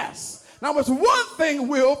a mess. Now, it's one thing,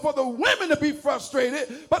 Will, for the women to be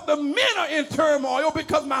frustrated, but the men are in turmoil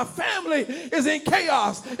because my family is in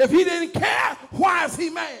chaos. If he didn't care, why is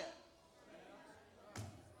he mad?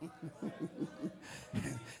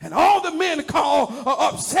 And all the men are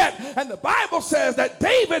upset. And the Bible says that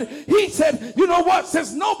David, he said, you know what?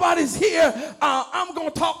 Since nobody's here, I'm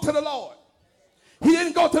going to talk to the Lord. He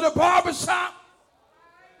didn't go to the barbershop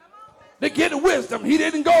to get wisdom. He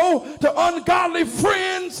didn't go to ungodly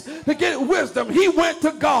friends to get wisdom. He went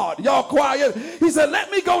to God. Y'all quiet. He said,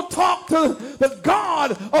 let me go talk to the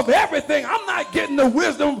God of everything. I'm not getting the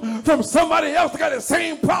wisdom from somebody else that got the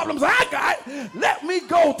same problems I got. Let me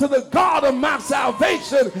go to the God of my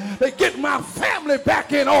salvation to get my family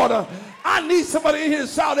back in order. I need somebody in here to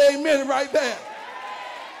shout amen right there.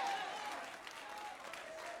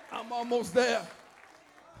 I'm almost there.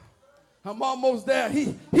 I'm almost there.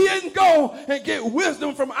 He didn't go and get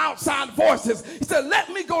wisdom from outside voices. He said,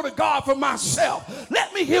 let me go to God for myself.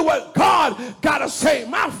 Let me hear what God got to say.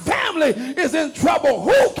 My family is in trouble.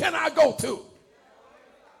 Who can I go to?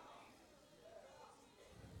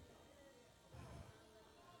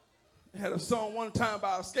 I had a song one time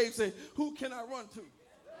by Escape say, who can I run to?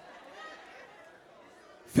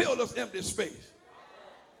 Fill this empty space.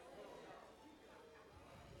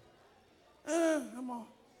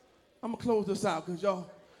 I'm going to close this out because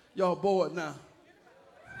y'all bored now.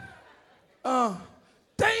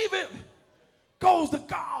 David goes to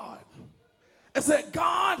God and said,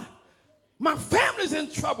 God, my family's in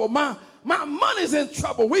trouble. My money's in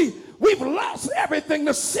trouble. We've lost everything.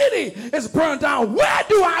 The city is burned down. Where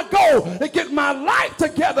do I go to get my life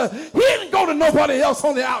together? He didn't go to nobody else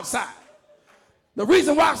on the outside. The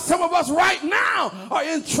reason why some of us right now are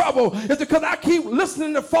in trouble is because I keep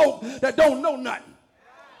listening to folk that don't know nothing.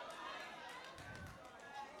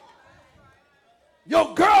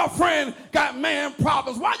 Your girlfriend got man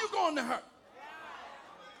problems. Why you going to her?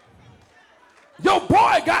 Your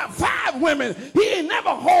boy got 5 women. He ain't never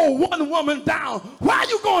hold one woman down. Why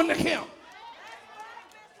you going to him?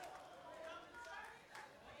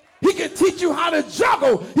 He can teach you how to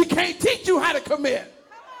juggle. He can't teach you how to commit.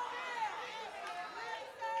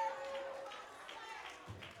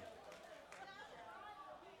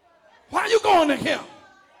 Why are you going to him?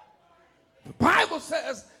 The Bible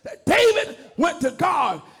says that David went to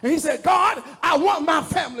God and he said, God, I want my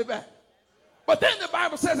family back. But then the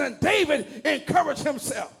Bible says, and David encouraged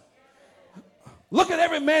himself. Look at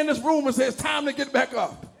every man in this room and say, it's time to get back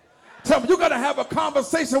up. Tell them, you got to have a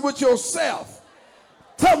conversation with yourself.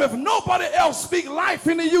 Tell them, if nobody else speak life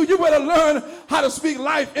into you, you better learn how to speak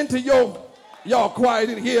life into y'all quiet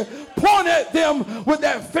in here. Point at them with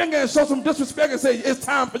that finger and show some disrespect and say, it's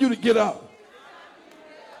time for you to get up.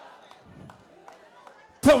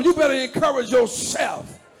 Tell them, you better encourage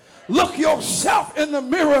yourself. Look yourself in the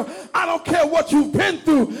mirror. I don't care what you've been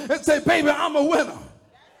through. And say, baby, I'm a winner.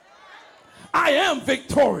 I am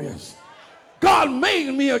victorious. God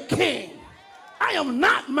made me a king. I am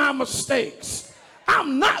not my mistakes.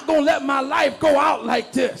 I'm not going to let my life go out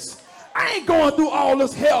like this. I ain't going through all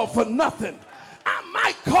this hell for nothing. I'm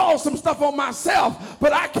might cause some stuff on myself,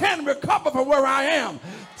 but I can recover from where I am.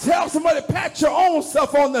 Tell somebody, pat your own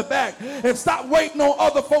self on the back and stop waiting on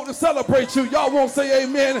other folk to celebrate you. Y'all won't say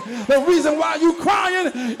amen. The reason why you crying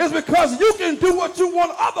is because you can do what you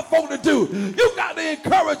want other folk to do. You got to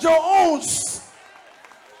encourage your own.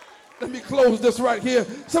 Let me close this right here.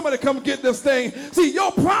 Somebody come get this thing. See,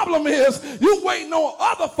 your problem is you waiting on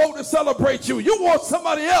other folk to celebrate you. You want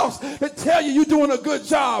somebody else to tell you you're doing a good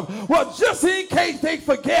job. Well, just in case they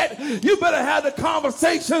forget, you better have the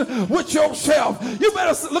conversation with yourself. You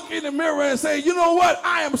better look in the mirror and say, you know what?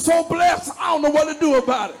 I am so blessed, I don't know what to do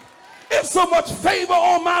about it. It's so much favor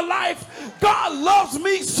on my life. God loves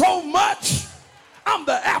me so much. I'm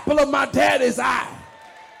the apple of my daddy's eye.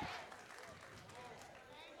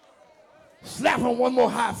 Slap him one more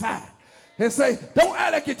high five and say, don't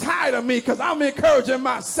act like you're tired of me, because I'm encouraging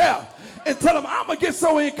myself. And tell him, I'm going to get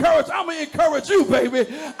so encouraged, I'm going to encourage you,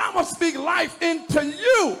 baby. I'm going to speak life into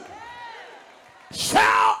you. Shall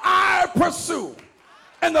I pursue?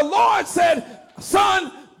 And the Lord said,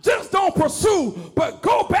 son, just don't pursue, but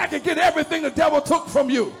go back and get everything the devil took from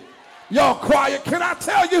you. Y'all quiet. Can I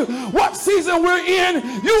tell you what season we're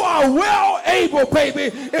in? You are well able,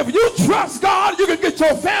 baby. If you trust God, you can get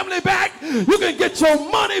your family back. You can get your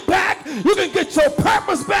money back. You can get your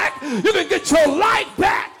purpose back. You can get your life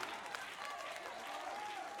back.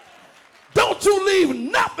 Don't you leave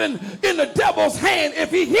nothing in the devil's hand.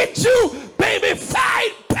 If he hits you, baby,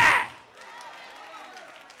 fight back.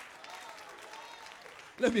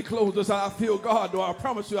 Let me close this out. I feel God, though. I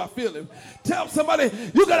promise you I feel him. Tell somebody,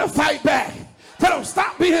 you got to fight back. Tell them,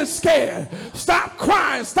 stop being scared. Stop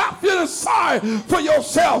crying. Stop feeling sorry for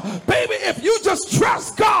yourself. Baby, if you just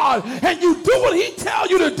trust God and you do what he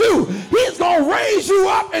tells you to do, he's going to raise you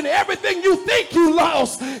up, and everything you think you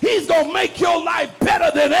lost, he's going to make your life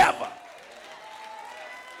better than ever.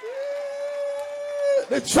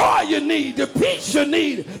 The joy you need, the peace you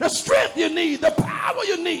need, the strength you need, the power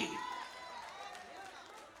you need.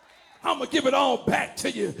 I'm going to give it all back to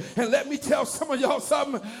you. And let me tell some of y'all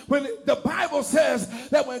something. When the Bible says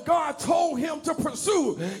that when God told him to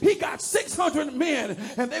pursue, he got 600 men,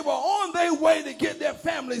 and they were on their way to get their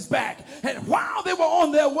families back. And while they were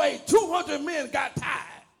on their way, 200 men got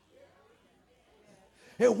tired.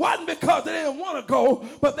 It wasn't because they didn't want to go,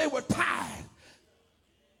 but they were tired.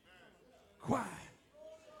 Quiet.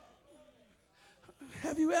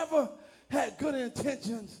 Have you ever had good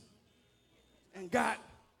intentions and got...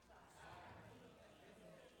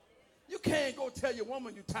 You can't go tell your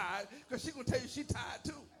woman you're tired, because she's going to tell you she's tired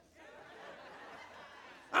too.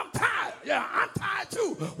 I'm tired. Yeah, I'm tired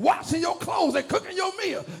too. Washing your clothes and cooking your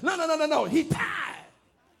meal. No. He tired.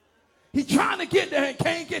 He's trying to get there and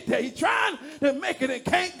can't get there. He's trying to make it and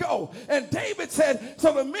can't go. And David said,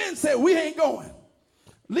 so the men said, we ain't going.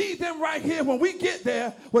 Leave them right here. When we get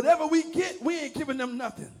there, whatever we get, we ain't giving them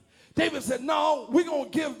nothing. David said, no, we're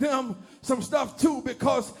going to give them some stuff too,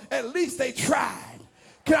 because at least they tried.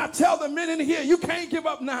 Can I tell the men in here, you can't give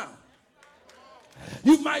up now.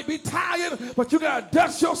 You might be tired, but you got to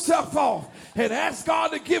dust yourself off and ask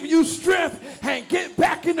God to give you strength and get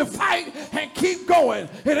back in the fight and keep going.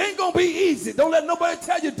 It ain't going to be easy. Don't let nobody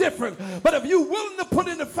tell you different. But if you're willing to put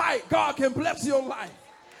in the fight, God can bless your life.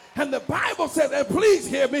 And the Bible says, and please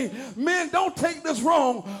hear me, men, don't take this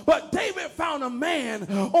wrong, but David found a man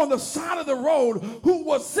on the side of the road who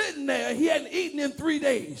was sitting there. He hadn't eaten in 3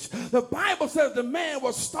 days. The Bible says the man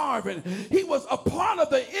was starving. He was a part of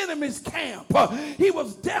the enemy's camp. He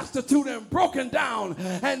was destitute and broken down.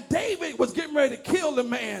 And David was getting ready to kill the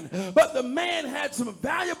man. But the man had some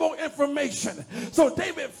valuable information. So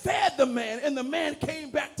David fed the man, and the man came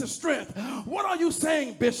back to strength. What are you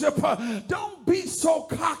saying, Bishop? Don't be so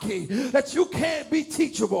cocky that you can't be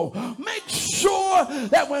teachable. Make sure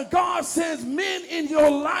that when God sends men in your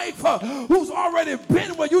life who's already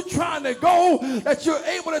been where you're trying to go, that you're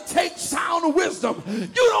able to take sound wisdom. You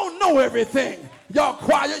don't know everything. Y'all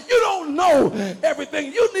quiet. You don't know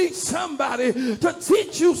everything. You need somebody to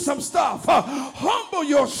teach you some stuff. Humble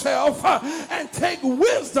yourself and take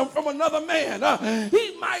wisdom from another man.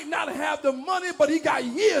 He might not have the money, but he got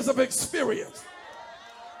years of experience.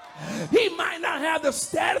 He might not have the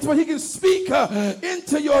status where he can speak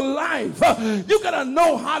into your life. You got to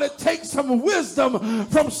know how to take some wisdom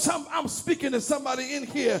from some. I'm speaking to somebody in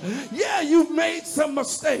here. Yeah, you made some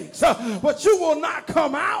mistakes, but you will not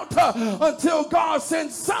come out until God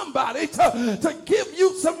sends somebody to give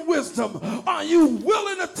you some wisdom. Are you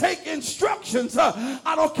willing to take instructions?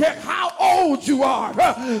 I don't care how old you are.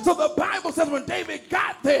 So the Bible says when David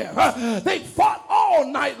got there, they fought all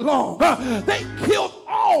night long. They killed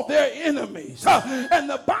all all their enemies. And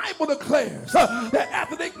the Bible declares that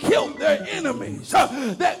after they killed their enemies,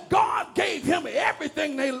 that God gave him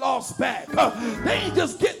everything they lost back. They ain't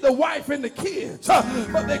just get the wife and the kids,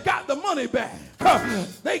 but they got the money back.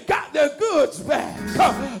 They got their goods back.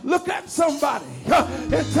 Look at somebody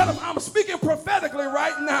and tell them, I'm speaking prophetically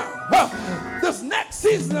right now. This next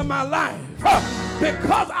season of my life,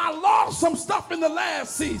 because I lost some stuff in the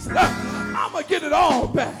last season, I'm going to get it all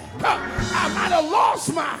back. I might have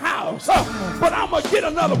lost my house, but I'm going to get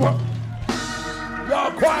another one.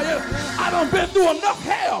 Y'all quiet. I done been through enough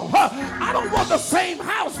hell. I don't want the same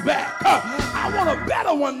house back. I want a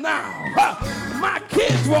better one now. My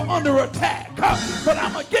kids were under attack, but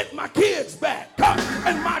I'm going to get my kids back.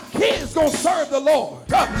 And my kids going to serve the Lord.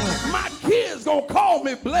 My kids going to call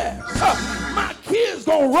me blessed. My kids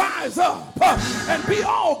going to rise up and be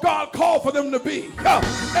all God called for them to be.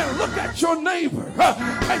 And look at your neighbor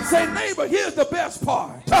and say, neighbor, here's the best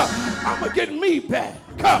part. I'm going to get me back.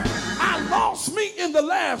 I lost me in the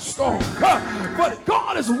last storm, but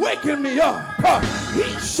God is waking me up.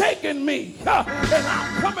 He's shaking me, and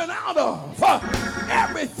I'm coming out of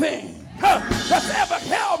everything that's ever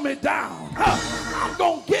held me down. I'm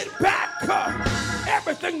going to get back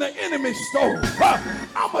everything the enemy stole.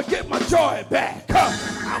 I'm going to get my joy back.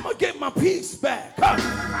 I'm going to get my peace back.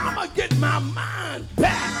 I'm going to get my mind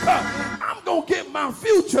back. I'm going to get my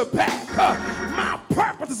future back. My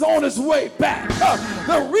purpose is on its way back.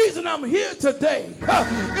 The reason I'm here today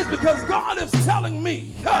is because God is telling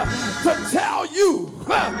me to tell you,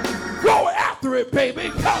 go after it, baby.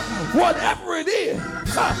 Whatever it is,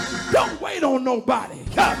 don't wait on nobody.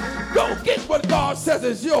 Go get what God says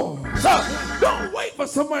is yours. Don't wait for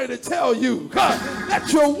somebody to tell you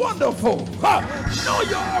that you're wonderful. No,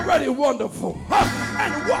 you're already wonderful.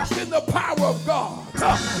 And walk in the power of God.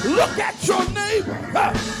 Look at your neighbor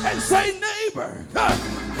and say, neighbor,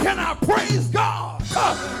 can I praise God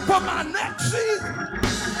for my next season?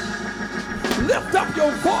 Lift up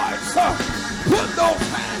your voice, put those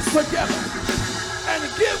hands together, and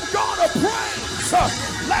give God a praise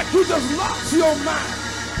like you just lost your mind.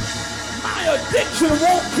 My addiction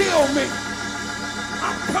won't kill me.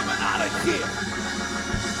 I'm coming out of here.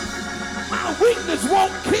 My weakness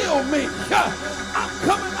won't kill me. I'm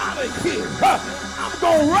coming out of here. I'm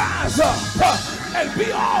going to rise up and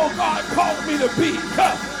be all God called me to be.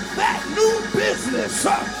 That new business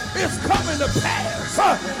is coming to pass.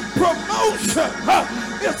 Promotion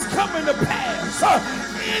is coming to pass.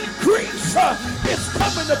 Increase is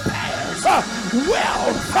coming to pass.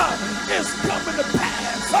 Wealth is coming to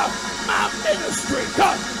pass. My ministry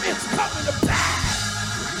is coming to pass.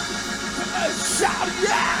 Shout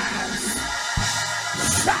yes!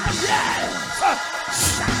 Shout yes!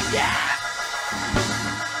 Shout yes!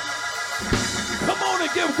 Come on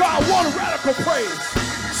and give God one radical praise.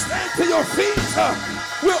 Stand to your feet.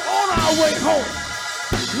 We're on our way home.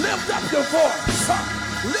 Lift up your voice.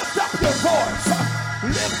 Lift up your voice.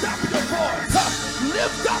 Lift up your voice.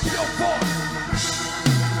 Lift up your voice.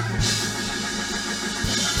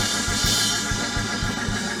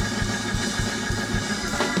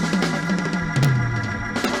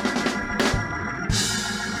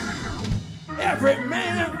 Every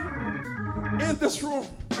man in this room,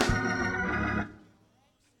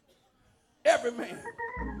 every man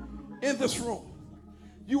in this room,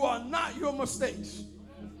 you are not your mistakes.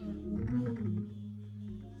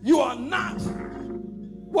 You are not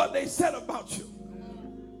what they said about you.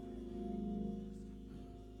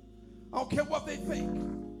 I don't care what they think.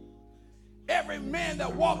 Every man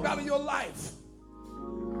that walked out of your life,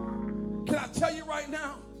 can I tell you right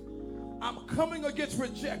now, I'm coming against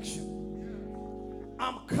rejection.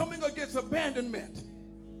 I'm coming against abandonment,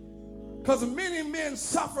 because many men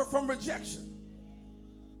suffer from rejection.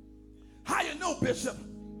 How you know, Bishop?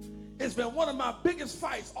 It's been one of my biggest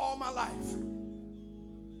fights all my life.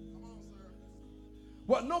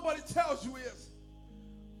 What nobody tells you is,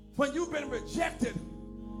 when you've been rejected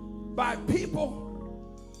by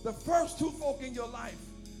people, the first two folk in your life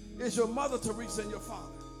is your mother, Teresa, and your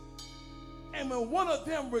father. And when one of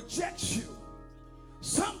them rejects you,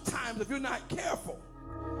 sometimes if you're not careful,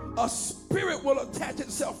 a spirit will attach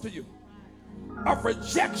itself to you of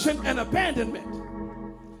rejection and abandonment.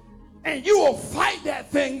 And you will fight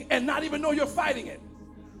that thing and not even know you're fighting it.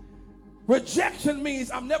 Rejection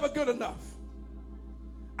means I'm never good enough.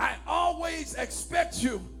 I always expect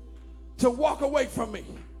you to walk away from me.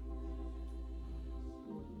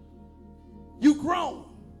 You grown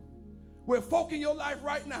with folk in your life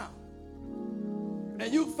right now,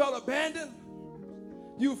 and you felt abandoned,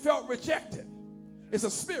 you felt rejected. It's a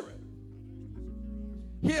spirit.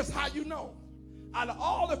 Here's how you know. Out of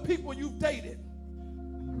all the people you've dated,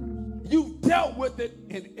 You've dealt with it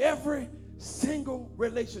in every single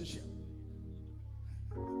relationship.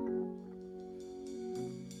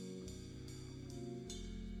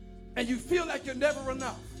 And you feel like you're never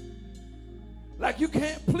enough. Like you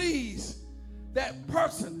can't please that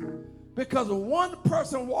person because one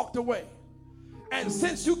person walked away. And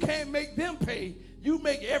since you can't make them pay, you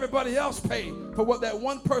make everybody else pay for what that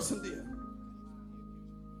one person did.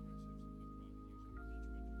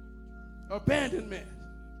 Abandonment.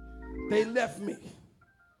 They left me.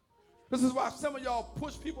 This is why some of y'all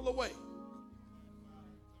push people away.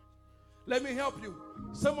 Let me help you.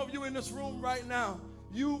 Some of you in this room right now,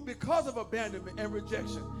 you, because of abandonment and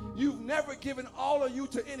rejection, you've never given all of you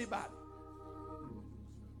to anybody.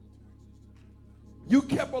 You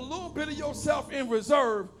kept a little bit of yourself in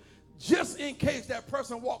reserve just in case that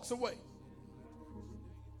person walks away.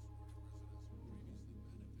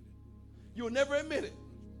 You'll never admit it.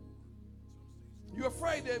 You're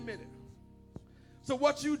afraid to admit it. So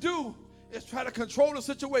what you do is try to control the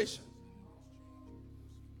situation.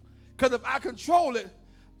 Because if I control it,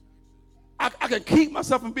 I can keep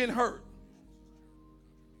myself from being hurt.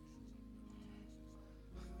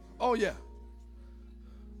 Oh, yeah.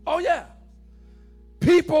 Oh, yeah.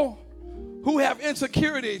 People who have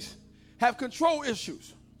insecurities have control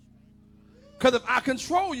issues. Because if I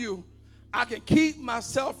control you, I can keep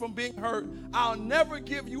myself from being hurt. I'll never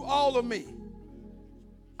give you all of me.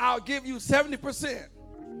 I'll give you 70%.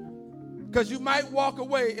 Because you might walk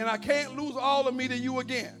away and I can't lose all of me to you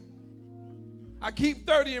again. I keep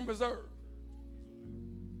 30 in reserve.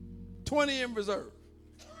 20 in reserve.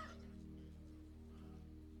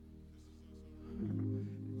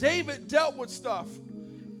 David dealt with stuff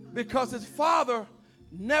because his father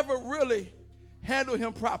never really handled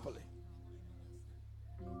him properly.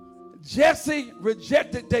 Jesse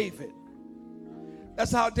rejected David.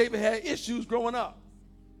 That's how David had issues growing up.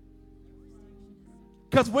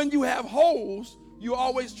 Because when you have holes, you're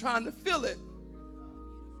always trying to fill it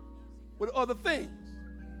with other things.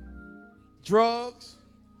 Drugs,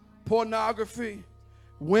 pornography,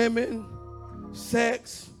 women,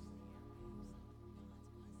 sex,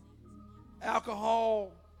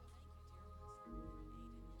 alcohol,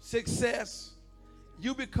 success.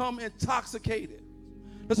 You become intoxicated.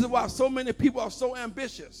 This is why so many people are so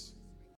ambitious.